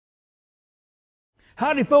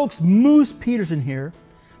Howdy folks, Moose Peterson here,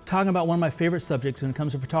 talking about one of my favorite subjects when it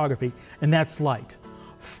comes to photography, and that's light.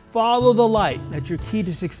 Follow the light, that's your key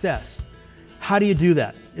to success. How do you do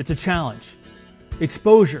that? It's a challenge.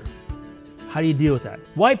 Exposure, how do you deal with that?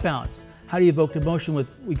 White balance, how do you evoke emotion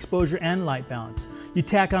with exposure and light balance? You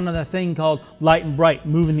tack onto that thing called light and bright,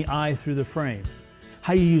 moving the eye through the frame.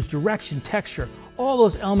 How you use direction, texture, all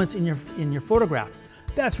those elements in your photograph.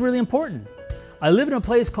 That's really important. I live in a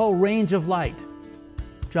place called range of light.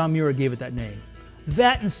 John Muir gave it that name.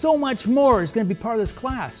 That and so much more is going to be part of this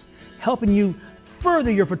class, helping you further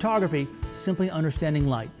your photography, simply understanding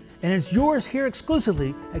light. And it's yours here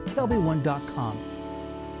exclusively at KelbyOne.com.